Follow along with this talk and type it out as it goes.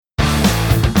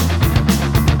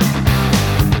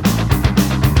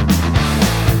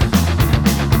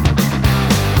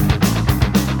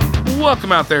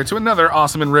Welcome out there to another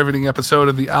awesome and riveting episode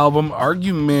of the Album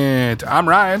Argument. I'm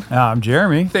Ryan. I'm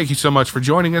Jeremy. Thank you so much for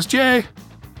joining us, Jay.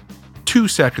 2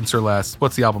 seconds or less.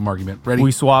 What's the album argument? Ready?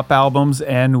 We swap albums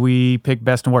and we pick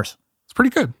best and worst. It's pretty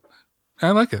good.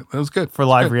 I like it. That was good. For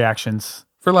live reactions.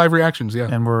 For live reactions, yeah.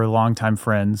 And we're longtime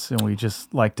friends and we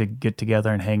just like to get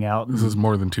together and hang out. This is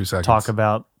more than 2 seconds. Talk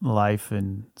about life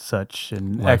and such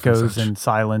and Life and echoes such. and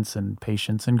silence and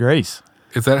patience and grace.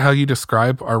 Is that how you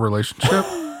describe our relationship?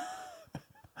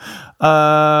 No,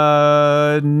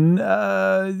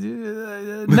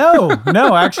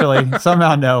 actually.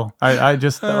 Somehow no. I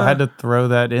just had to throw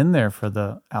that in there for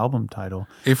the album title.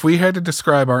 If we had to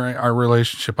describe our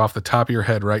relationship off the top of your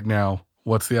head right now,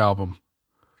 what's the album?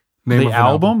 Name The of an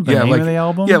album? The yeah, name like, of the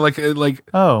album? Yeah,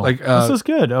 This is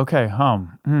good. Okay,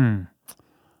 Fun?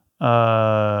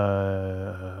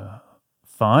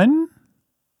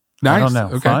 Nice. I don't know.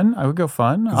 Okay. Fun? I would go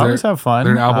fun. I always have fun. Is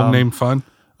there an album named Fun?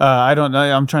 I don't know.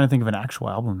 I'm trying to think of an actual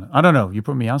album. I don't know. You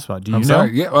put me on the spot. Do you I'm know?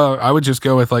 sorry. Yeah, I would just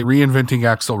go with like Reinventing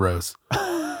Axl Rose.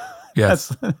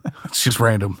 Yes. It's just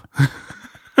random.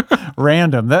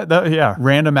 Random. Yeah.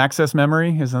 Random access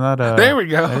memory. Isn't that There we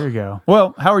go. There you go.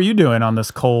 Well, how are you doing on this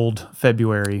cold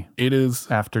February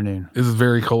afternoon? It is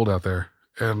very cold out there.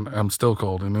 And I'm still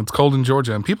cold. And it's cold in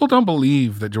Georgia. And people don't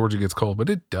believe that Georgia gets cold, but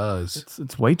it does.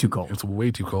 It's way too cold. It's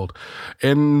way too cold.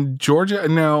 And Georgia,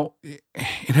 now, it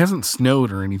hasn't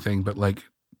snowed or anything, but like,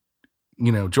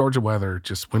 Georgia weather,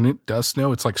 just when it does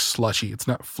snow, it's like slushy. It's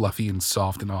not fluffy and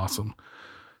soft and awesome.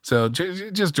 So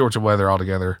just Georgia weather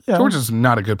altogether. Yeah. Georgia's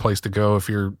not a good place to go if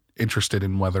you're interested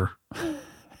in weather.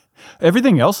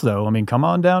 Everything else, though, come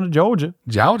on down to Georgia.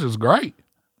 Georgia's great.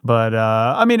 But,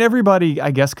 everybody, I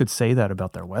guess, could say that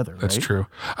about their weather, right? That's true.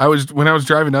 When I was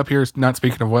driving up here, not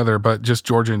speaking of weather, but just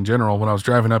Georgia in general, when I was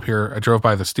driving up here, I drove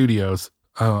by the studios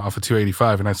off of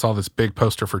 285, and I saw this big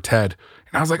poster for TED.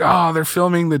 And I was like, oh, they're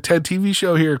filming the TED TV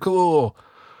show here. Cool.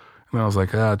 And I was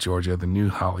like, Georgia, the new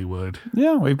Hollywood.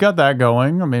 Yeah, we've got that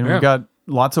going. We've got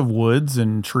lots of woods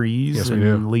and trees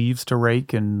and leaves to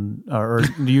rake and or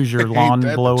use your lawn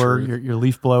blower, your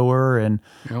leaf blower. And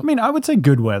I would say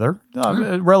good weather.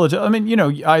 Relative.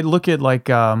 I look at like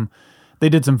they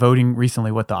did some voting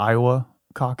recently with the Iowa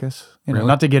caucus. Really?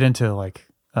 Not to get into like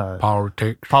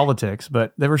politics,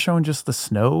 but they were showing just the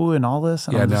snow and all this.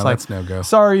 And I'm just that's no go.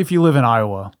 Sorry if you live in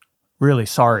Iowa. Really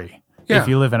sorry. If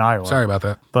you live in Iowa. Sorry about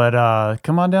that. But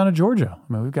come on down to Georgia.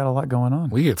 We've got a lot going on.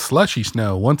 We get slushy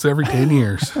snow once every 10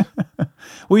 years.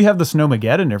 We have the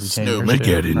Snowmageddon every 10 years.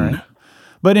 Snowmageddon. Right?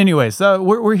 But anyways,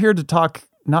 we're here to talk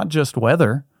not just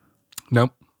weather.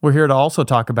 Nope. We're here to also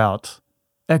talk about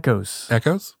echoes.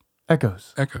 Echoes?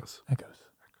 Echoes. Echoes. Echoes.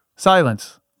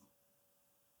 Silence.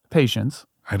 Patience.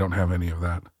 I don't have any of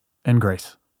that. And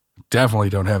grace. Definitely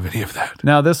don't have any of that.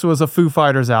 Now, this was a Foo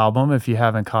Fighters album, if you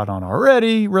haven't caught on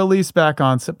already, released back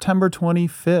on September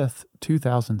 25th,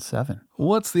 2007.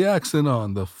 What's the accent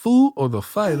on, the Foo or the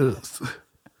Fighters?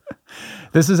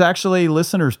 This is actually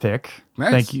listener's pick.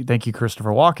 Nice. Thank you,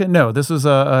 Christopher Walken. No, this was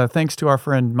thanks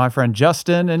to my friend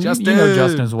Justin, and you know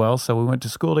Justin as well. So we went to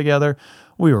school together.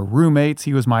 We were roommates.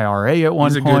 He was my RA at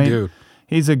one point. He's a good dude.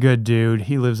 He's a good dude.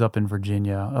 He lives up in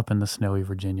Virginia, up in the snowy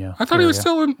Virginia. I thought he was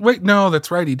still in. Wait, no, that's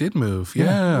right. He did move.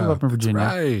 Yeah, up in Virginia.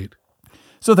 That's right.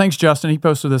 So thanks, Justin. He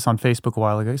posted this on Facebook a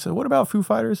while ago. He said, "What about Foo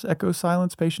Fighters? Echo,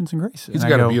 silence, patience, and grace." He's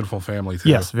got a beautiful family too.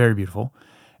 Yes, very beautiful.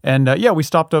 And we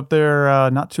stopped up there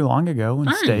not too long ago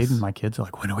and stayed. And my kids are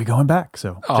like, "When are we going back?"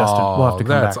 So Justin, we'll have to come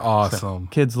back. That's awesome. So,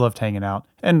 kids loved hanging out,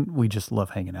 and we just love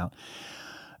hanging out.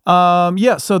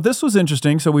 So this was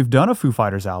interesting. So we've done a Foo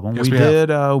Fighters album. Yes, we did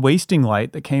Wasting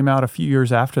Light that came out a few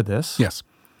years after this. Yes.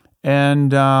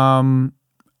 And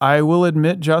I will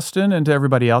admit, Justin, and to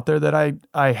everybody out there, that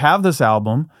I have this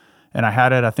album, and I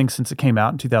had it, I think, since it came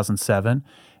out in 2007.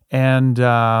 And,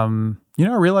 I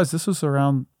realized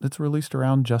it's released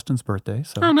around Justin's birthday.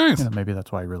 So, oh, nice. Maybe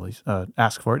that's why I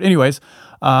asked for it. Anyways,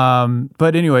 I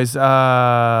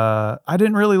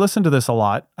didn't really listen to this a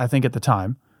lot, I think, at the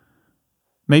time.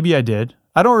 Maybe I did.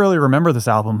 I don't really remember this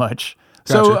album much.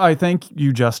 Gotcha. So I thank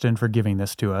you, Justin, for giving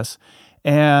this to us.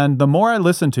 And the more I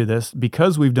listen to this,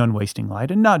 because we've done Wasting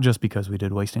Light, and not just because we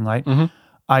did Wasting Light,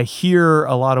 I hear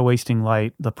a lot of Wasting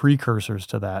Light, the precursors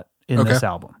to that, in this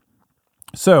album.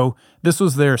 So this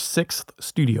was their 6th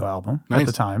studio album at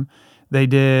the time. They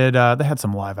did, they had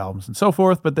some live albums and so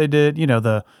forth, but they did,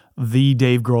 the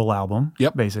Dave Grohl album,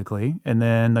 basically, and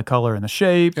then The Color and the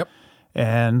Shape. Yep.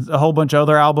 And a whole bunch of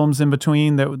other albums in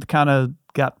between that kind of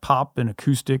got pop and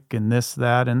acoustic and this,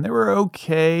 that, and they were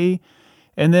okay.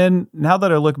 And then now that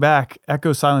I look back,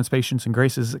 Echo, Silence, Patience, and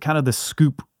Grace is kind of the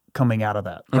scoop coming out of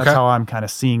that. That's how I'm kind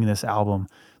of seeing this album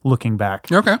looking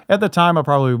back. Okay. At the time, I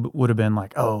probably would have been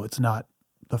like, oh, it's not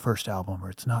the first album or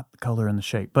it's not the color and the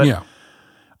shape. But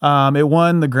it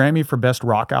won the Grammy for Best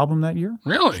Rock Album that year.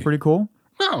 Really? It's pretty cool.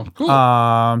 Oh,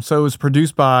 cool. So it was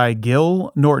produced by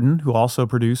Gil Norton, who also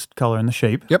produced Color and the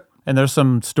Shape. Yep. And there's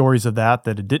some stories of that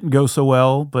it didn't go so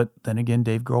well, but then again,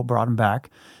 Dave Grohl brought him back.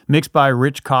 Mixed by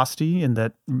Rich Costey, and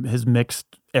that has mixed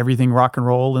everything rock and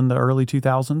roll in the early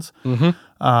 2000s.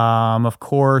 Of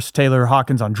course, Taylor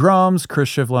Hawkins on drums, Chris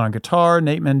Shiflett on guitar,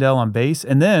 Nate Mendel on bass,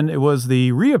 and then it was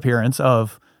the reappearance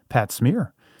of Pat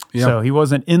Smear. Yep. So he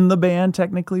wasn't in the band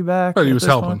technically back. But he was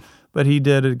helping. Point, but he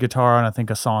did a guitar on, I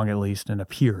think, a song at least, and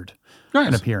appeared. Nice.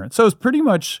 An appearance. So it's pretty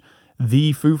much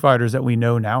the Foo Fighters that we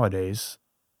know nowadays.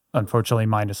 Unfortunately,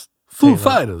 minus Foo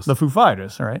Fighters. The Foo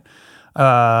Fighters, right?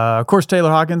 Of course, Taylor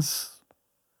Hawkins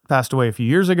passed away a few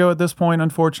years ago at this point,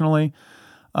 unfortunately.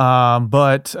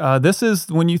 But this is,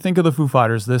 when you think of the Foo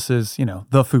Fighters, this is,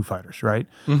 the Foo Fighters, right?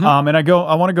 And I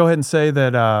want to go ahead and say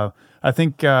that I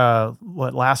think,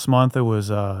 last month it was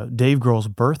Dave Grohl's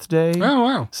birthday. Oh,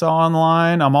 wow. Saw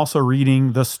online. I'm also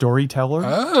reading The Storyteller,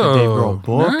 the Dave Grohl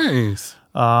book. Nice.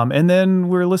 And then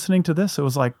we're listening to this. It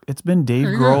was like, it's been Dave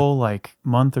Grohl like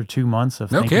month or 2 months of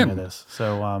thinking of this.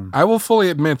 So I will fully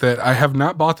admit that I have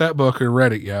not bought that book or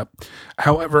read it yet.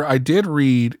 However, I did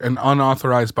read an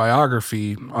unauthorized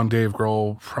biography on Dave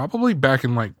Grohl probably back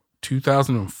in like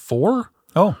 2004.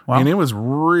 Oh, wow. And it was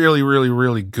really, really,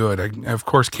 really good. I of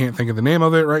course can't think of the name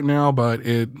of it right now, but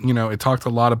it talked a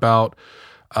lot about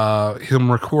him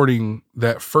recording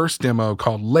that first demo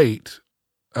called Late,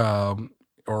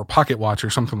 or Pocket Watch or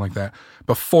something like that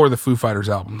before the Foo Fighters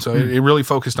album. So it really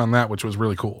focused on that, which was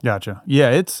really cool. Gotcha.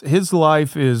 Yeah, his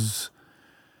life is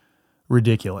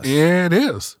ridiculous. Yeah, it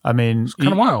is. I mean, it's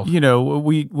kind of wild.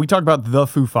 We talk about the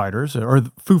Foo Fighters, or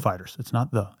the Foo Fighters. It's not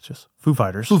it's just Foo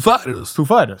Fighters. Foo Fighters. Foo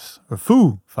Fighters. Or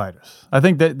Foo Fighters. I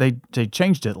think that they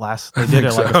changed it they did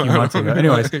it like a few months ago.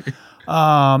 Anyways,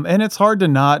 and it's hard to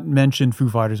not mention Foo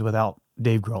Fighters without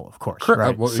Dave Grohl, of course.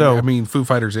 Right? Well, so, I mean, Foo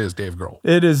Fighters is Dave Grohl.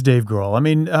 It is Dave Grohl. I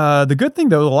mean, the good thing,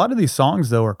 though, a lot of these songs,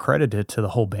 though, are credited to the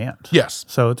whole band. Yes.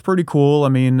 So it's pretty cool. I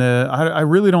mean, I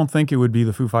really don't think it would be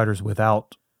the Foo Fighters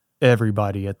without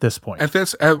everybody at this point.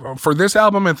 For this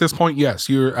album at this point, yes,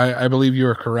 I believe you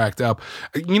are correct. I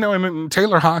mean,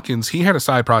 Taylor Hawkins, he had a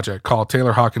side project called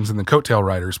Taylor Hawkins and the Coattail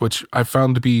Riders, which I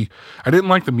found to be, I didn't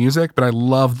like the music, but I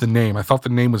loved the name. I thought the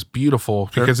name was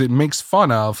beautiful because it makes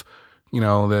fun of,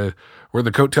 we're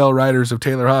the coattail riders of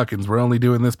Taylor Hawkins. We're only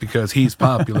doing this because he's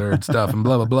popular and stuff and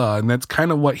blah, blah, blah. And that's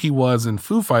kind of what he was in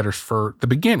Foo Fighters for the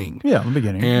beginning. Yeah, the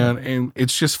beginning. And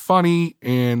it's just funny.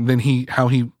 And then he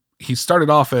started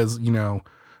off as,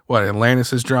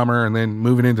 Atlantis' drummer and then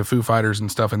moving into Foo Fighters and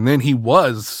stuff. And then he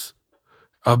was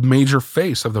a major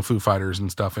face of the Foo Fighters and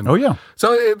stuff. And oh, yeah.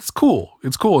 So it's cool.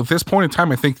 It's cool. At this point in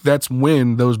time, I think that's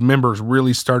when those members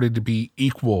really started to be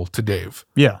equal to Dave.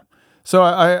 Yeah.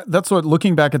 So that's what,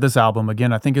 looking back at this album,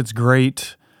 again, I think it's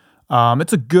great.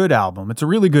 It's a good album. It's a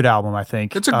really good album, I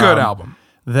think. It's a good album.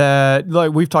 That,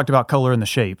 like, we've talked about Color and the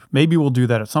Shape. Maybe we'll do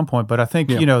that at some point, but I think,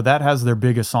 that has their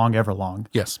biggest song ever long.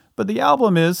 Yes. But the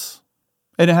album is,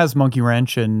 and it has Monkey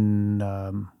Wrench and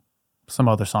some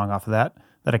other song off of that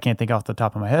I can't think off the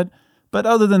top of my head. But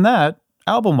other than that,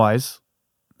 album-wise,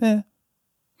 My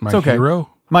it's okay. Hero?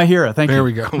 My Hero, thank you. There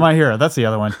we go. My Hero, that's the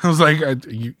other one. I was like,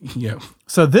 yeah.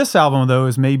 So this album, though,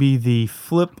 is maybe the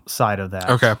flip side of that.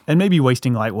 Okay. And maybe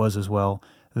Wasting Light was as well.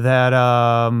 That,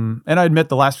 and I admit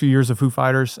the last few years of Foo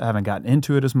Fighters, I haven't gotten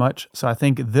into it as much. So I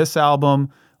think this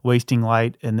album, Wasting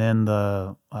Light, and then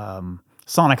the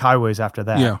Sonic Highways after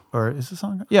that. Yeah. Or is it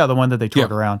Sonic? Yeah, the one that they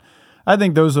toured around. I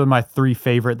think those are my three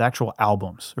favorite, the actual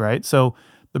albums, right? So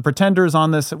the Pretenders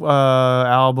on this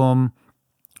album,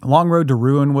 Long Road to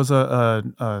Ruin was a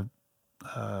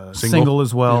single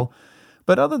as well. Yeah.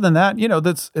 But other than that,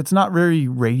 it's not very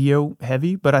radio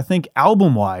heavy, but I think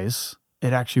album-wise,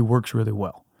 it actually works really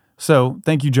well. So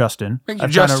thank you, Justin. Thank you,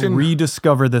 I'm Justin. trying to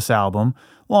rediscover this album.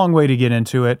 Long way to get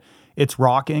into it. It's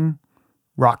rocking,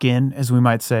 as we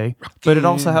might say. But it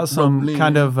also has some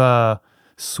kind of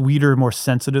sweeter, more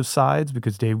sensitive sides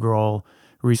because Dave Grohl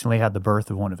recently had the birth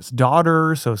of one of his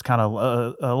daughters. So it's kind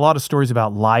of a lot of stories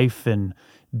about life and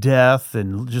death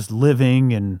and just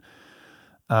living. And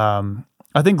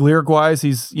I think lyric-wise,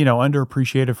 he's,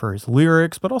 underappreciated for his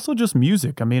lyrics, but also just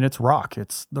music. I mean, it's rock.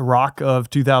 It's the rock of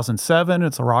 2007.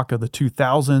 It's the rock of the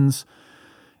 2000s.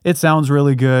 It sounds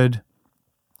really good.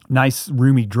 Nice,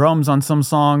 roomy drums on some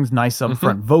songs. Nice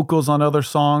upfront vocals on other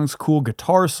songs. Cool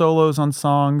guitar solos on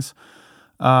songs.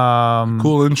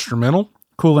 Cool instrumental.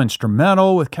 Cool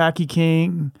instrumental with Khaki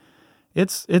King.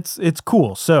 It's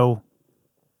cool. So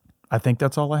I think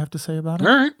that's all I have to say about it.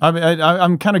 All right. I mean,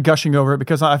 I'm kind of gushing over it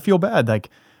because I feel bad. Like,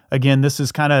 again, this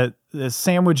is kind of a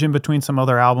sandwich in between some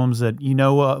other albums that you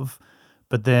know of,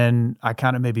 but then I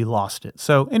kind of maybe lost it.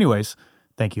 So anyways,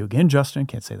 thank you again, Justin.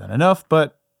 Can't say that enough.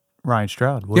 But Ryan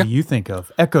Stroud, what do you think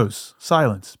of Echoes,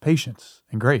 Silence, Patience,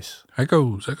 and Grace?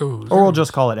 Echoes. Or we'll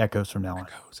just call it Echoes from now on.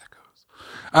 Echoes.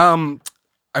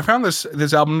 I found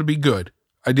this album to be good.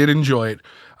 I did enjoy it.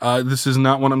 This is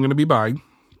not one I'm going to be buying.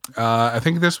 I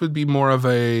think this would be more of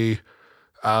a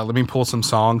let me pull some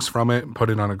songs from it and put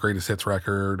it on a greatest hits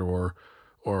record or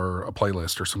a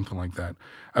playlist or something like that.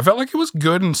 I felt like it was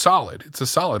good and solid. It's a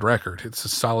solid record. It's a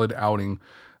solid outing.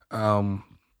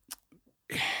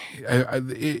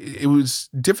 It was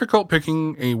difficult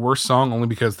picking a worse song only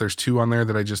because there's 2 on there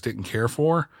that I just didn't care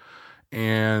for,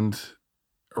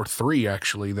 or 3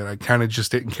 actually that I kind of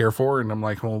just didn't care for, and I'm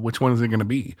like, well, which one is it going to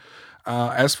be?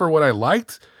 As for what I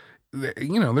liked,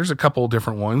 there's a couple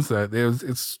different ones that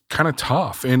it's kind of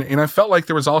tough, and I felt like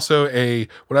there was also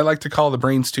what I like to call the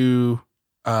Brains 2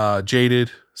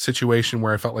 Jaded situation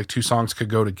where I felt like 2 songs could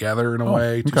go together in a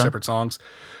way, 2 separate songs,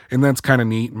 and that's kind of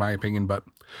neat in my opinion. But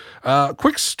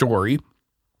quick story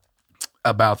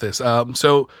about this.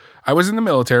 So I was in the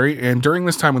military, and during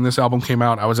this time when this album came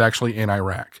out, I was actually in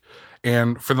Iraq.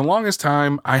 And for the longest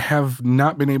time, I have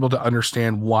not been able to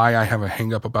understand why I have a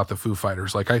hang up about the Foo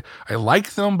Fighters. Like I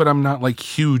like them, but I'm not like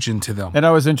huge into them. And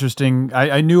I was interesting.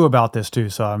 I knew about this too,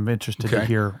 so I'm interested to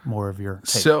hear more of your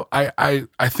take. So I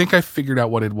think I figured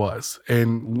out what it was.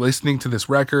 And listening to this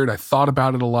record, I thought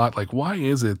about it a lot. Like, why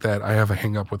is it that I have a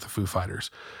hang up with the Foo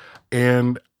Fighters?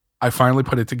 And I finally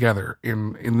put it together.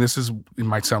 And it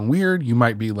might sound weird. You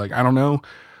might be like, I don't know.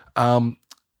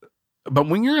 But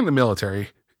when you're in the military,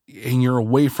 and you're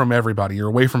away from everybody, you're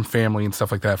away from family and stuff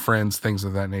like that, friends, things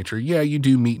of that nature. Yeah, you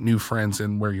do meet new friends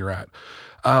and where you're at.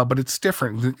 But it's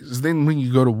different than when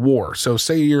you go to war. So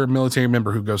say you're a military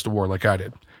member who goes to war like I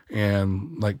did,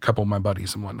 and like a couple of my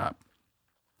buddies and whatnot.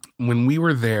 When we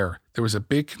were there was a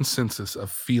big consensus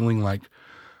of feeling like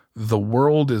the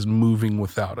world is moving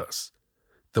without us.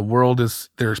 There's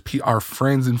our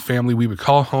friends and family we would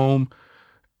call home,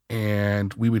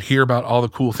 and we would hear about all the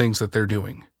cool things that they're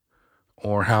doing,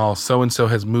 or how so-and-so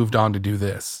has moved on to do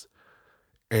this.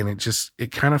 And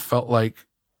it kind of felt like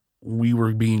we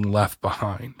were being left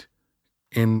behind.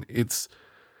 And it's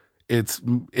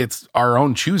our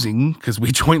own choosing because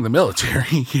we joined the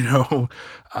military,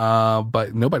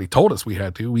 but nobody told us we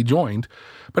had to. We joined.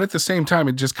 But at the same time,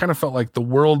 it just kind of felt like the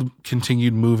world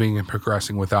continued moving and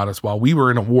progressing without us while we were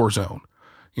in a war zone,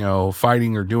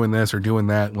 fighting or doing this or doing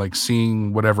that, like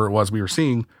seeing whatever it was we were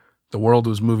seeing. The world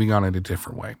was moving on in a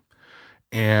different way.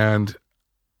 And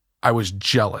I was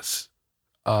jealous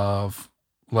of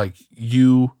like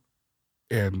you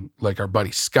and like our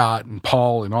buddy Scott and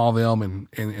Paul and all them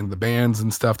and the bands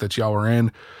and stuff that y'all were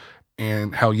in,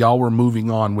 and how y'all were moving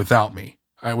on without me.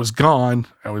 I was gone.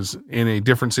 I was in a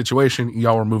different situation.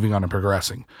 Y'all were moving on and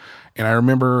progressing. And I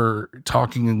remember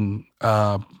talking,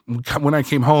 when I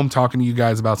came home talking to you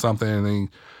guys about something, and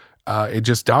it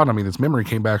just dawned on me, this memory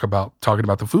came back about talking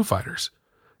about the Foo Fighters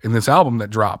in this album that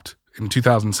dropped in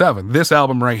 2007, this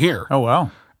album right here. Oh,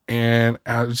 wow. And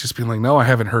I was just being like, no, I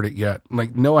haven't heard it yet.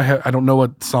 Like, no, I don't know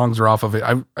what songs are off of it.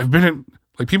 I've been in,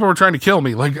 like, people were trying to kill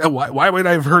me. Like, why would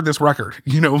I have heard this record?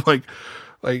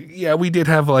 Like, yeah, we did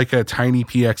have like a tiny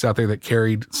PX out there that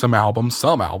carried some albums.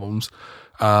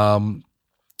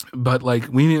 But like,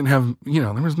 we didn't have,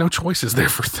 there was no choices there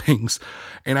for things.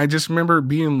 And I just remember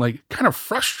being like kind of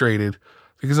frustrated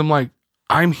because I'm like,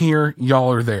 I'm here,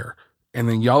 y'all are there. And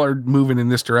then y'all are moving in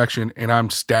this direction and I'm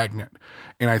stagnant.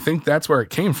 And I think that's where it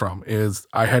came from, is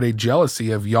I had a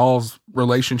jealousy of y'all's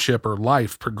relationship or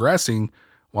life progressing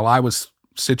while I was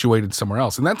situated somewhere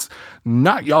else. And that's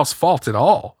not y'all's fault at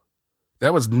all.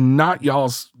 That was not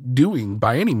y'all's doing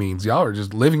by any means. Y'all are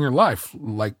just living your life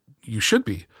like you should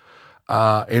be.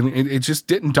 And it just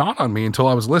didn't dawn on me until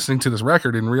I was listening to this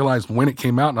record and realized when it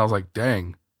came out, and I was like,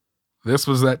 dang, this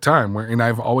was that time and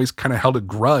I've always kind of held a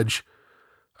grudge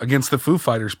against the Foo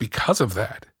Fighters because of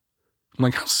that. I'm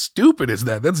like, how stupid is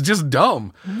that? That's just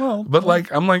dumb. Well, but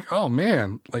like, I'm like, oh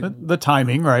man, like the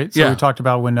timing, right? So we talked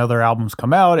about when other albums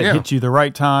come out, it hits you the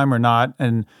right time or not.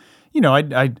 And,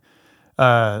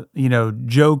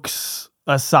 jokes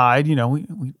aside,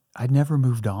 I'd never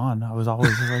moved on. I was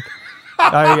always like,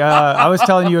 I was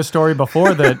telling you a story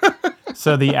before that.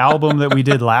 So the album that we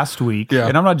did last week,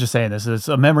 and I'm not just saying this, it's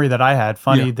a memory that I had.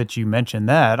 Funny that you mentioned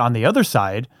that. On the other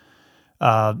side,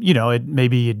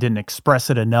 maybe it didn't express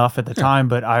it enough at the time,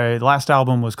 but last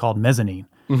album was called Mezzanine.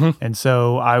 And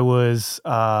so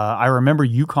I remember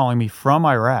you calling me from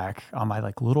Iraq on my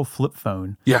like little flip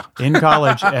phone in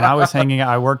college. And I was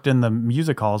I worked in the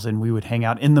music halls and we would hang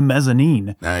out in the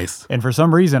mezzanine. Nice. And for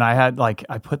some reason I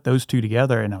put those two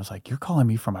together and I was like, you're calling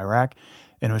me from Iraq?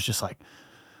 And it was just like,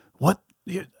 what?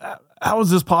 How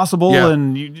is this possible? Yeah.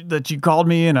 And that you called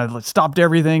me and I stopped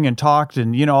everything and talked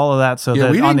and, all of that. So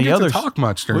that we on didn't the get other to talk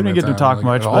much during we didn't that get to time, talk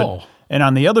much, at all. And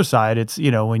on the other side, it's,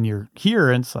 when you're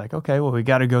here and it's like, okay, well, we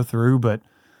got to go through, but,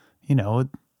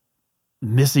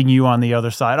 missing you on the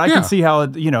other side. I can see how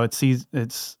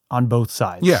it's on both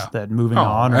sides. Yeah. That moving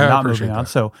on or not moving on. That.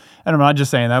 So, and I'm not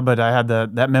just saying that, but I had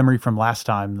that memory from last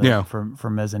time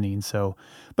from Mezzanine. So,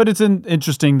 but it's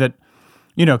interesting that,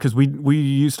 because we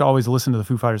used to always listen to the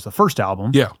Foo Fighters, the first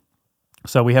album. Yeah.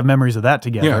 So we have memories of that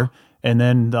together. And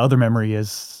then the other memory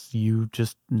is you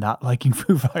just not liking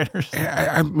Foo Fighters.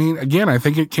 I mean, again, I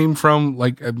think it came from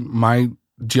like my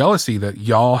jealousy that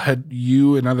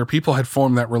you and other people had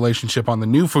formed that relationship on the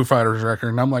new Foo Fighters record.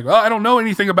 And I'm like, I don't know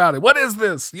anything about it. What is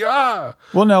this? Yeah.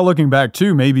 Well, now looking back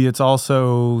too, maybe it's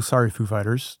also, sorry, Foo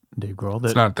Fighters, Dave Grohl.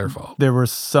 It's not their fault. There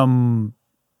was some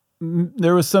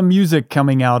music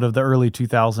coming out of the early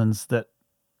 2000s that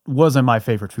wasn't my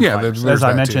favorite Foo Fighters. As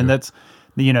I mentioned, that's,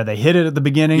 they hit it at the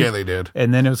beginning. Yeah, they did.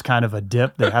 And then it was kind of a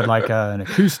dip. They had like an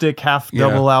acoustic half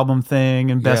double album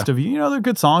thing and best of you. They're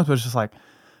good songs, but it's just like,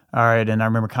 all right. And I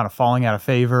remember kind of falling out of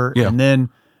favor. Yeah. And then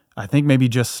I think maybe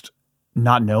just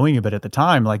not knowing it, but at the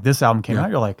time, like this album came out,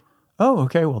 you're like, oh,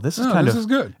 okay, well, this is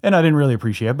good. And I didn't really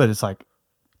appreciate it, but it's like,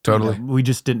 totally. We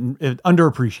just didn't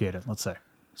underappreciate it, let's say.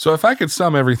 So if I could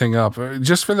sum everything up,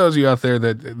 just for those of you out there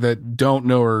that don't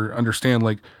know or understand,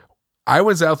 like, I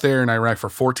was out there in Iraq for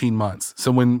 14 months.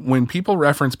 So when people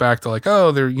reference back to like,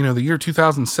 oh, they're, the year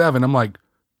 2007, I'm like,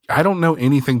 I don't know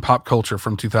anything pop culture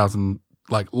from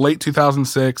like late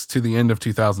 2006 to the end of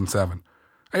 2007.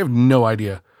 I have no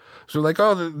idea. So like,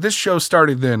 oh, this show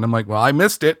started then. I'm like, well, I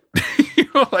missed it.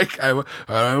 Like I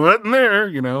wasn't there,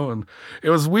 and it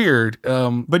was weird.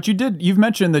 But you've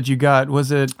mentioned that you got,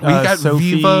 was it we got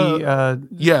Sophie, Viva?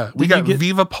 We got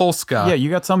Viva Polska. Yeah, you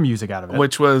got some music out of it.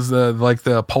 Which was like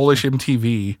the Polish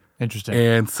MTV. Interesting.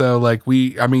 And so like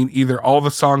either all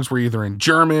the songs were either in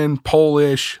German,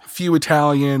 Polish, a few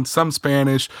Italian, some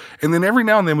Spanish, and then every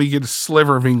now and then we get a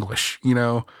sliver of English,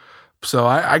 So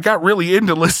I got really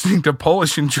into listening to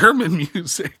Polish and German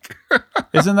music.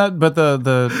 Isn't that? But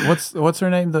the what's her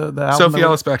name? The album Sophie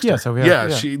Ellis Bextor. Yeah,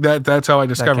 Sophie. Yeah, that's how I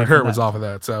discovered her. Was off of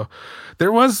that. So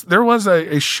there was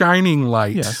a shining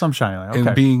light. Yeah, some shining light. Okay.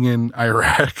 In being in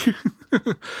Iraq.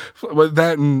 With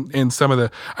that and some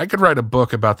of I could write a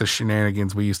book about the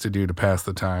shenanigans we used to do to pass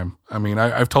the time. I mean,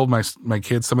 I've told my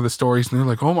kids some of the stories, and they're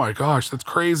like, "Oh my gosh, that's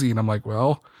crazy!" And I'm like,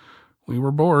 "Well, we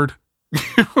were bored."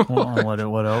 Well,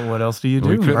 what else do you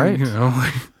do, right?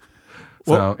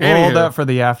 So, all that for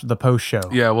the post show.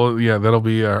 Yeah, that'll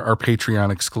be our Patreon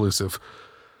exclusive.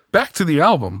 Back to the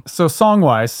album. So song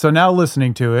wise, so now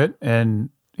listening to it and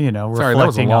sorry, that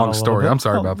was a long story. I'm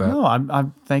sorry about that. No,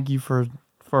 I'm thank you for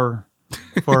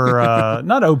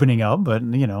not opening up, but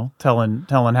telling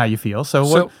how you feel.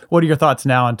 So what are your thoughts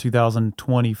now in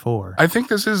 2024? I think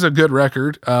this is a good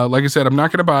record. Like I said, I'm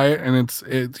not going to buy it, and it's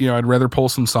I'd rather pull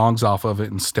some songs off of it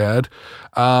instead.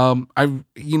 I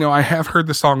have heard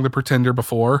the song "The Pretender"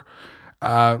 before.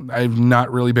 I've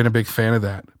not really been a big fan of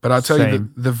that, but I'll tell you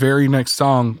the very next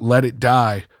song, "Let It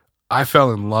Die," I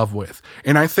fell in love with.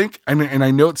 And I think, and I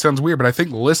know it sounds weird, but I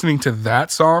think listening to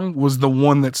that song was the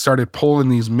one that started pulling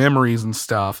these memories and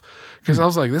stuff. Because I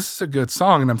was like, this is a good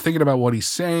song. And I'm thinking about what he's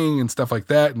saying and stuff like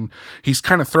that. And he's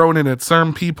kind of throwing it at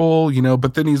some people,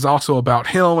 but then he's also about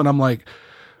him. And I'm like,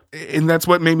 and that's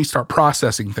what made me start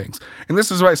processing things. And this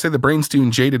is why I say the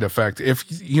Brainstein Jaded effect. If,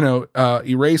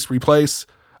 Erase, Replace,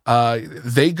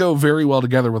 they go very well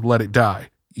together with Let It Die.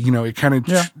 It kind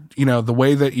of, the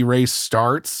way that Erase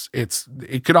starts,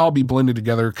 it could all be blended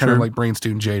together, kind of like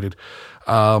Brainstein Jaded.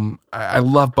 I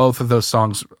love both of those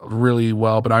songs really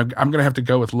well, but I'm going to have to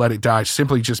go with Let It Die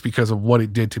simply just because of what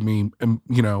it did to me,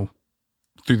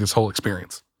 through this whole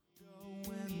experience.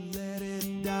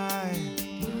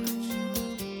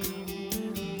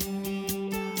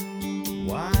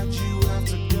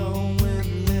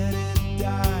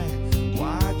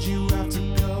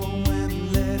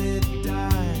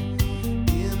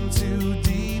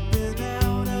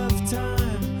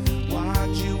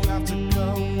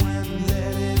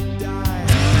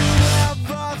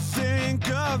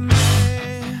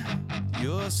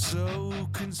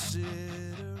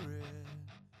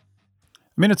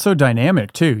 I mean, it's so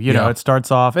dynamic too. You know, it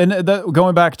starts off, and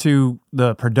going back to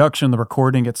the production, the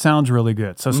recording, it sounds really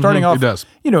good. So starting off, it does.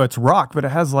 You know, it's rock, but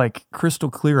it has like crystal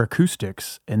clear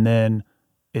acoustics, and then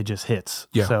it just hits.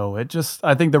 Yeah. So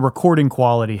I think the recording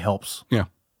quality helps. Yeah.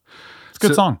 It's a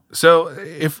good song. So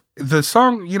if the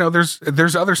song, you know,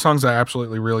 there's other songs I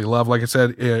absolutely really love. Like I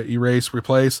said, Erase,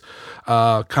 Replace,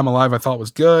 Come Alive I thought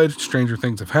was good. Stranger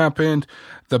Things Have Happened.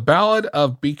 The Ballad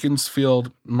of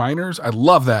Beaconsfield Miners, I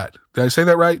love that. Did I say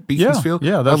that right? Beaconsfield?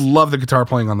 Yeah. I love the guitar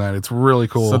playing on that. It's really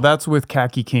cool. So that's with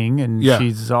Khaki King, and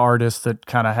she's an artist that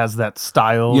kind of has that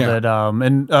style that,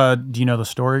 do you know the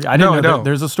story? I didn't know.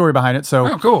 There's a story behind it.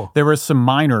 So cool. There was some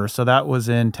miners. So that was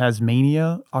in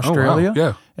Tasmania, Australia. Oh, wow.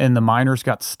 Yeah. And the miners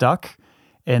got stuck,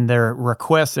 and their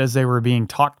request as they were being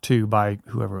talked to by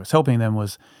whoever was helping them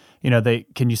was, you know,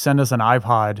 can you send us an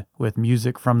iPod with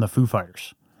music from the Foo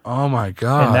Fighters? Oh my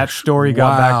gosh. And that story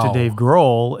got back to Dave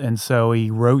Grohl, and so he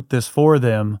wrote this for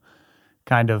them,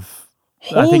 kind of.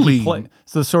 Holy.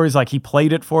 So the story's like he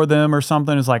played it for them or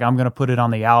something. It's like, I'm going to put it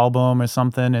on the album or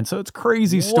something. And so it's a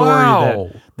crazy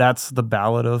story that's the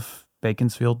Ballad of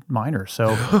Beaconsfield Miners.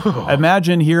 So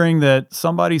imagine hearing that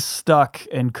somebody's stuck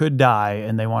and could die,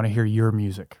 and they want to hear your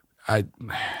music.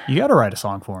 You got to write a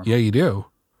song for them. Yeah, you do.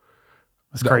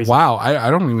 It's crazy. Wow, I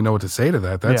don't even know what to say to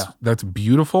that. That's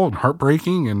beautiful and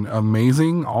heartbreaking and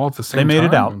amazing all at the same time. They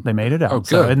made it out. Oh, good.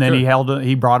 So, and then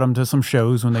he brought them to some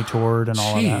shows when they toured and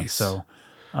all of that. So,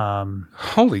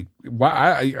 holy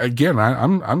wow!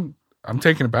 I'm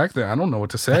taken aback there. I don't know what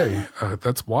to say.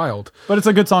 That's wild. But it's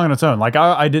a good song on its own. Like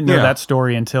I didn't know that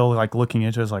story until like looking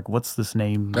into it. I was like, what's this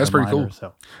name? That's pretty cool.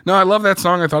 So. No, I love that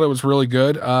song. I thought it was really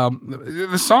good.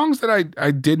 The songs that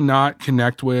I did not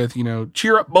connect with, you know,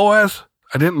 Cheer Up Boys.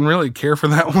 I didn't really care for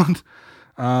that one.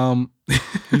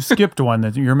 You skipped one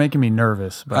that you're making me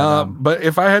nervous. But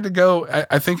if I had to go,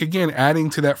 I think again, adding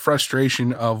to that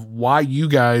frustration of why you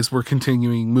guys were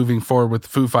moving forward with the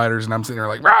Foo Fighters, and I'm sitting there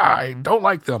like, I don't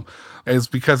like them, is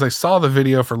because I saw the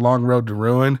video for Long Road to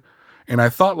Ruin, and I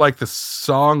thought like the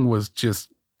song was just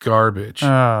garbage.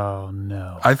 Oh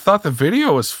no! I thought the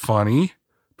video was funny,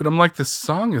 but I'm like, the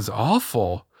song is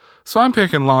awful. So I'm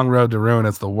picking Long Road to Ruin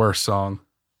as the worst song.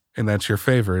 And that's your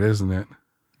favorite, isn't it?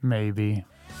 Maybe.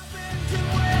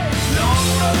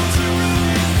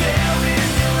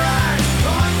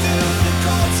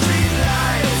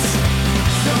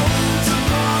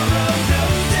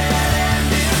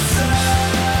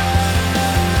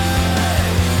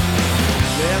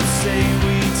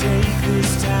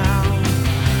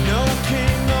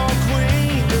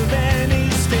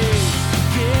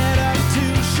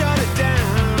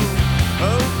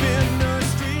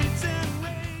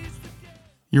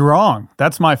 You're wrong.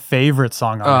 That's my favorite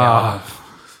song on the album.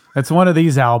 It's one of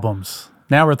these albums.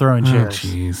 Now we're throwing chairs.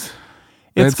 Jeez.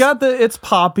 It's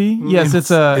poppy. Yes,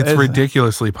 it's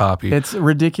ridiculously poppy. It's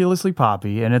ridiculously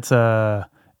poppy, and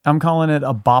I'm calling it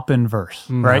a boppin' verse,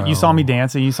 right? You saw me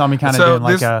dancing. You saw me kind of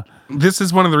doing This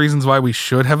is one of the reasons why we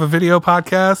should have a video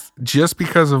podcast, just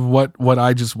because of what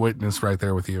I just witnessed right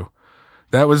there with you.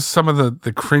 That was some of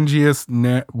the cringiest.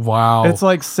 Wow. It's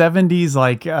like 70s,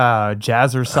 like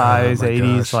jazzercise,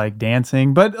 80s, like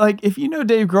dancing. But like, if you know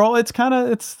Dave Grohl, it's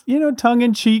tongue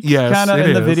in cheek, kind of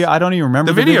in the video. I don't even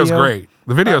remember the video. The video's great.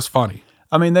 The video's funny.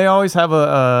 I mean, they always have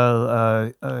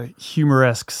a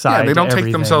humoresque side. Yeah, they don't to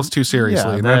take themselves too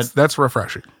seriously. And that's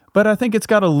refreshing. But I think it's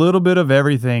got a little bit of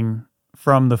everything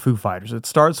from the Foo Fighters. It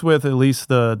starts with at least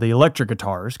the electric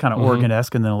guitars, kind of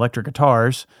organ-esque, and then electric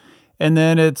guitars. And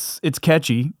then it's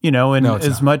catchy, you know, and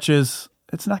much as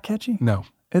it's not catchy. No.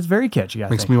 It's very catchy,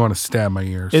 Makes me want to stab my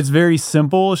ears. It's very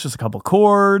simple. It's just a couple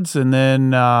chords. And then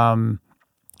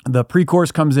the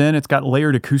pre-chorus comes in. It's got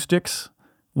layered acoustics,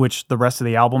 which the rest of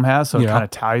the album has. So it kind of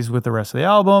ties with the rest of the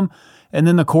album. And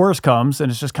then the chorus comes,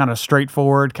 and it's just kind of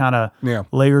straightforward, kind of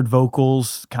layered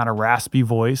vocals, kind of raspy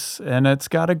voice. And it's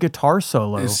got a guitar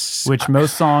solo, which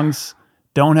most songs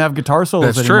don't have guitar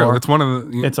solos anymore. That's true. It's one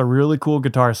of the. It's a really cool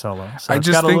guitar solo. So it's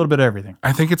got a little bit of everything.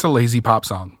 I think it's a lazy pop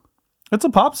song. It's a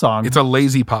pop song. It's a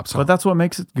lazy pop song. But that's what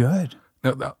makes it good.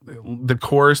 The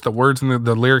chorus, the words and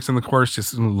the lyrics in the chorus,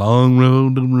 just long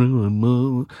road to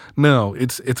ruin. No,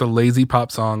 it's a lazy pop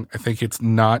song. I think it's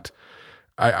not.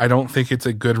 I don't think it's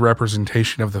a good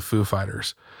representation of the Foo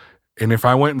Fighters. And if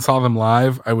I went and saw them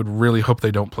live, I would really hope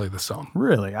they don't play this song.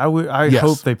 Really? I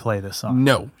hope they play this song.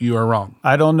 No, you are wrong.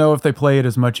 I don't know if they play it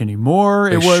as much anymore.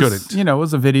 They shouldn't. You know, it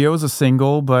was a video, it was a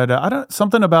single, but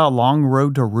something about Long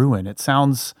Road to Ruin. It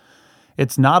sounds,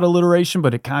 it's not alliteration,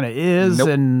 but it kind of is. Nope.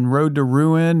 And Road to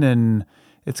Ruin, and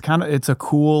it's a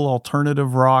cool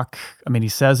alternative rock. I mean, he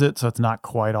says it, so it's not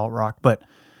quite alt rock, but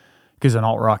because in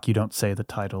alt rock you don't say the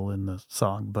title in the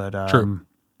song. But true.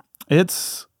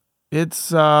 It's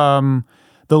the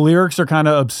lyrics are kind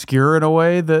of obscure in a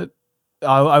way that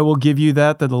I will give you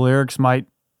that the lyrics might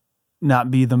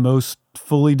not be the most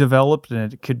fully developed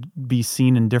and it could be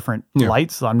seen in different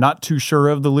lights. So I'm not too sure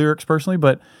of the lyrics personally,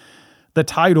 but the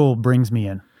title brings me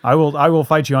in. I will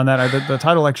fight you on that. The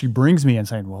title actually brings me in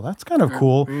saying, well, that's kind of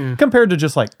cool compared to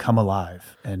just like Come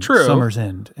Alive and Summer's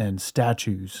End and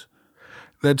Statues.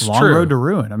 That's Long true. Road to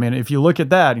Ruin. I mean, if you look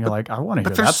at that and you're like, I want to hear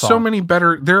that song. But there's so many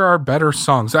better, there are better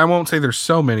songs. I won't say there's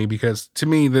so many because to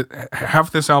me that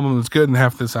half this album is good and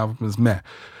half this album is meh.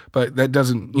 But that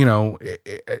doesn't,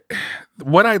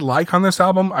 what I like on this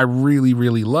album, I really,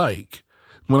 really like.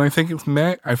 When I think it's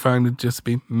meh, I find it just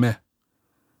be meh.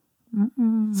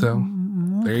 So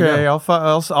there you go.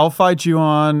 I'll fight you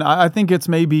on. I think it's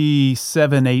maybe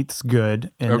 7/8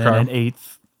 good and then an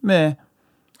eighth meh.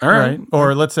 All right.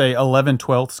 Or let's say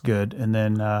 11/12 good and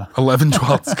then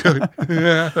 11/12 good.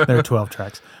 There are 12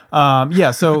 tracks.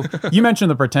 So you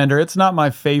mentioned The Pretender. It's not my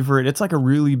favorite. It's like a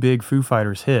really big Foo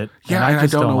Fighters hit. Yeah, and I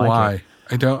don't know why.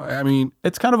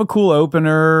 It's kind of a cool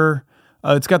opener.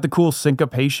 It's got the cool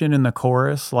syncopation in the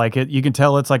chorus. Like you can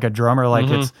tell it's like a drummer. Like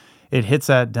it hits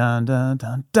that dun dun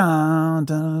dun dun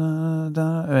dun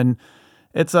dun, and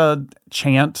it's a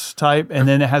chant type, and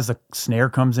then it has the snare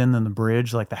comes in the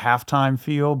bridge, like the halftime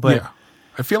feel. But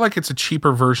I feel like it's a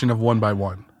cheaper version of One by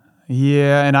One.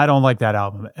 Yeah, and I don't like that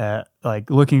album. Like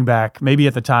looking back, maybe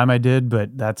at the time I did,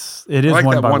 but it is I like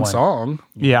one that by one one song.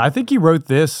 Yeah, I think he wrote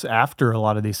this after a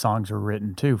lot of these songs were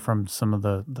written too, from some of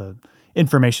the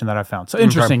information that I found. So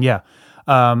interesting, yeah.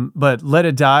 But Let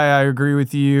It Die, I agree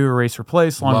with you. Erase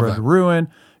Replace, Long Road to Ruin.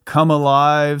 Come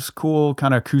Alive's cool,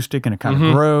 kind of acoustic, and it kind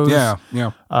of grows.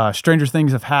 Yeah. Stranger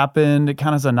Things Have Happened. It kind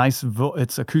of has a nice,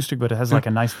 it's acoustic, but it has like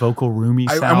a nice vocal, roomy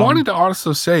sound. I wanted to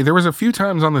also say, there was a few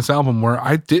times on this album where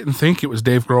I didn't think it was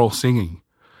Dave Grohl singing.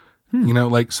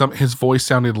 Like his voice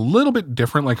sounded a little bit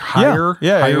different, like higher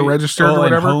registered or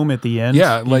whatever. And home at the end.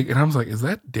 Yeah, and I was like, is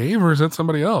that Dave or is that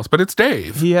somebody else? But it's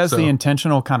Dave. He has the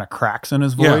intentional kind of cracks in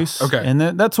his voice. Yeah, okay. And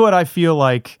that's what I feel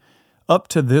like up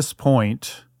to this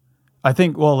point. I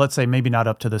think, well, let's say maybe not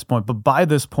up to this point, but by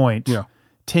this point,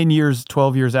 10 years,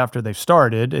 12 years after they've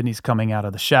started, and he's coming out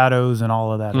of the shadows and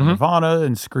all of that, Nirvana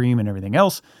and Scream and everything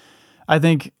else, I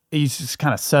think he's just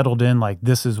kind of settled in like,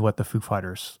 this is what the Foo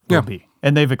Fighters will be.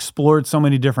 And they've explored so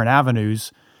many different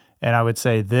avenues, and I would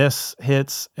say this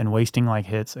hits and Wasting Light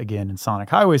hits again, and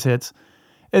Sonic Highways hits.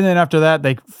 And then after that,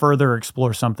 they further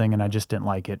explore something, and I just didn't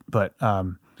like it. But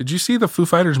did you see the Foo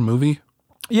Fighters movie?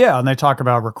 Yeah, and they talk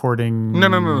about recording.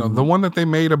 No. The one that they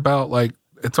made about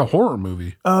it's a horror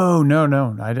movie. Oh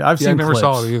no, I've seen. I never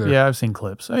saw it either. Yeah, I've seen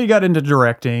clips. He got into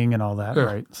directing and all that,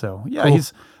 right? So yeah, cool.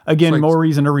 He's again more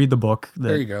reason to read the book.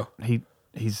 There you go.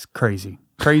 He's crazy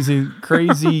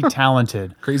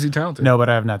talented. Crazy talented. No, but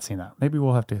I have not seen that. Maybe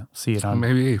we'll have to see it on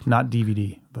not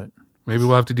DVD, but maybe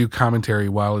we'll have to do commentary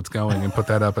while it's going and put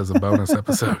that up as a bonus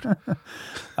episode.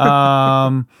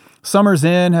 Summer's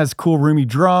End has cool roomy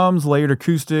drums, layered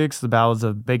acoustics, the ballads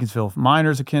of Beaconsfield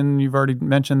Miners, you've already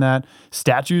mentioned that.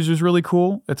 Statues is really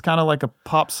cool. It's kind of like a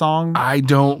pop song. I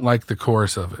don't like the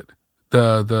chorus of it.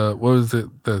 The what was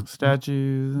it? The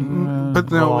statues,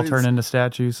 but no, I'll turn into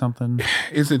statues. Something.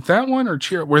 Is it that one or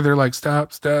Cheer Up? Where they're like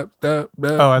stop. Oh,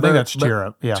 I think that's Cheer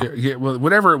Up. Yeah, well,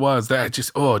 whatever it was, that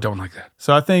just I don't like that.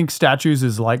 So I think Statues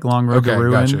is like Long Road to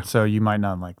Ruin. Gotcha. So you might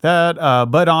not like that.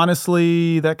 But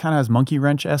honestly, that kind of has Monkey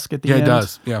Wrench-esque at the end. Yeah, it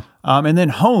does. Yeah. And then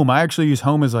Home, I actually use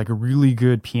Home as like a really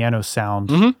good piano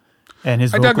sound. And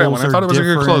his vocals I dug that one. I thought it was a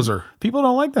good closer. People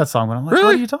don't like that song, but I'm like, really?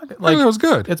 What are you talking? Like, it was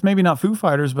good. It's maybe not Foo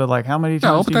Fighters, but like how many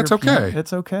times? No, but that's okay.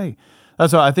 It's okay.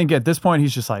 That's why I think at this point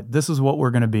he's just like, this is what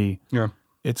we're gonna be. Yeah,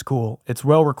 it's cool. It's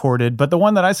well recorded. But the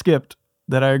one that I skipped,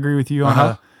 that I agree with you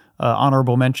on,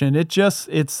 honorable mention.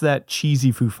 It's that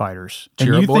cheesy Foo Fighters.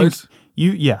 Cheer Up Boys.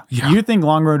 You think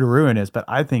Long Road to Ruin is, but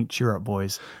I think Cheer Up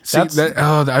Boys.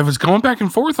 I was going back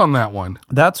and forth on that one.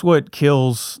 That's what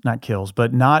not kills,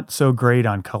 but not so great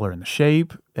on Color and the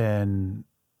Shape and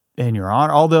Your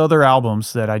Honor. All the other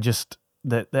albums that I just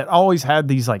that always had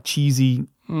these like cheesy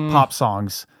pop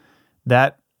songs.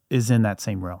 That is in that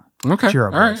same realm. Okay, Cheer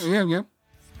Up Boys. All right, yeah.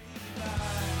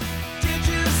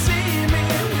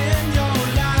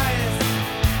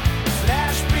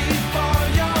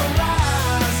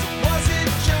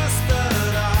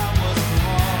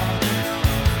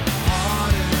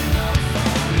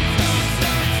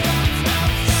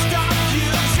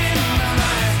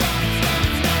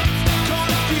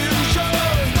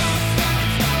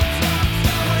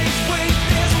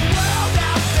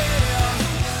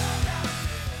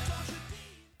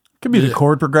 Could be the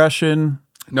chord progression.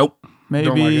 Nope.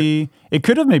 Maybe it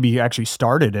could have maybe actually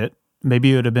started it.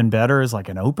 maybe it would have been better as like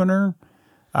an opener.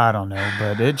 I don't know,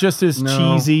 but it just is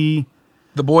cheesy.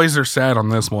 The boys are sad on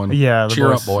this one. Yeah.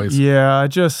 Cheer up, boys. Yeah,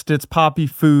 it's poppy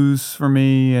foos for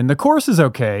me. And the chorus is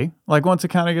okay. Like once it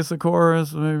kind of gets the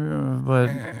chorus, maybe, but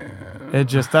it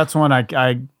just, that's one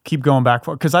I keep going back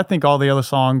for. Because I think all the other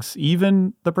songs,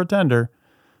 even The Pretender,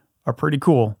 are pretty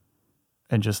cool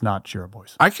and just not Cheer Up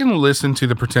Boys. I can listen to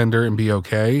The Pretender and be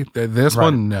okay. This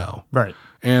one, no. Right.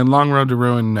 And Long Road to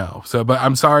Ruin, no. So, but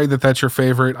I'm sorry that that's your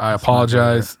favorite. I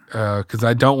apologize because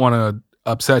I don't want to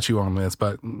upset you on this,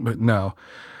 but no.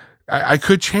 I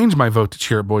could change my vote to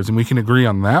Cheer Up Boys, and we can agree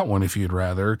on that one if you'd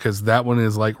rather, because that one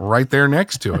is like right there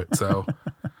next to it. So,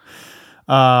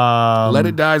 Let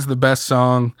It Die is the best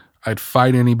song. I'd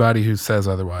fight anybody who says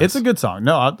otherwise. It's a good song.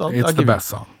 No, I'll it's the best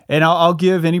song. And I'll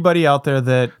give anybody out there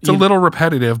that it's a little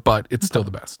repetitive, but it's still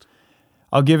the best.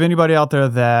 I'll give anybody out there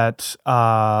that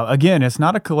again, it's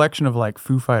not a collection of like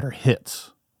Foo Fighter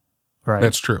hits, right?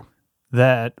 That's true.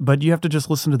 But you have to just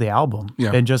listen to the album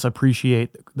and just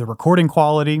appreciate the recording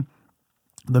quality,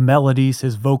 the melodies,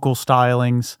 his vocal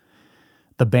stylings,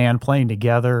 the band playing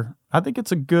together. I think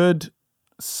it's a good,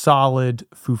 solid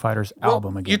Foo Fighters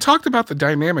album again. You talked about the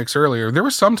dynamics earlier. There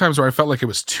were some times where I felt like it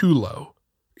was too low.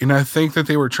 And I think that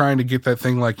they were trying to get that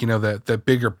thing like, that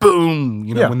bigger boom,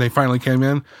 when they finally came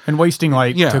in. And Wasting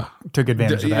Light took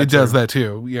advantage of that. It does that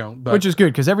too, but, which is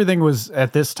good because everything was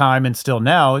at this time and still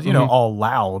now, all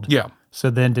loud. Yeah.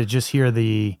 So then to just hear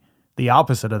the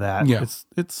opposite of that,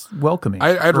 it's welcoming.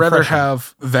 I'd rather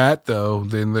have that though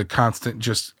than the constant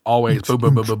just always boom,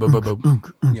 boom, boom, boom, boom, boom,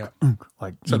 boom. Yeah.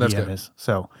 Like so EDM that's good. is.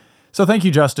 So thank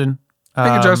you, Justin.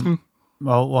 Thank you, Justin.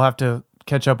 Well, we'll have to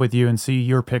catch up with you and see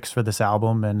your picks for this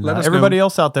album. And let us everybody know.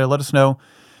 else out there, let us know.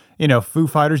 Foo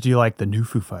Fighters, do you like the new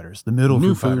Foo Fighters, the middle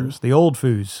Foo Fighters, the old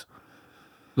Foos?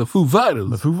 The Foo Fighters.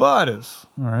 The Foo Fighters.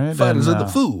 All right. Fighters of the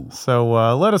Foo.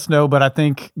 So let us know. But I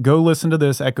think go listen to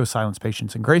this, Echo, Silence,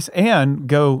 Patience, and Grace, and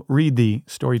go read The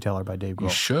Storyteller by Dave Grohl. You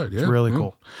should, yeah. It's really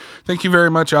cool. Thank you very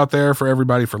much out there for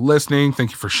everybody for listening.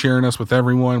 Thank you for sharing us with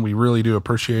everyone. We really do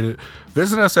appreciate it.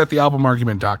 Visit us at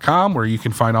thealbumargument.com where you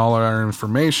can find all our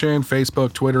information,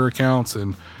 Facebook, Twitter accounts,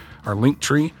 and our link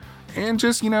tree. And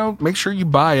just, make sure you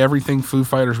buy everything Foo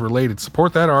Fighters related.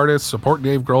 Support that artist. Support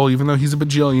Dave Grohl, even though he's a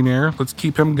bajillionaire. Let's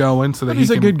keep him going so that he's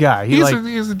a good guy. He's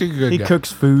a good guy. He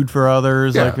cooks food for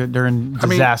others during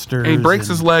disasters. And he breaks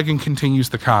his leg and continues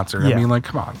the concert. Yeah. I mean,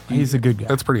 come on. He's a good guy.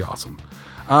 That's pretty awesome.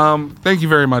 Thank you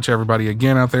very much, everybody,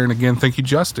 again out there. And again, thank you,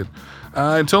 Justin.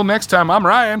 Until next time, I'm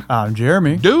Ryan. I'm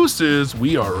Jeremy. Deuces.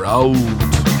 We are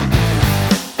out.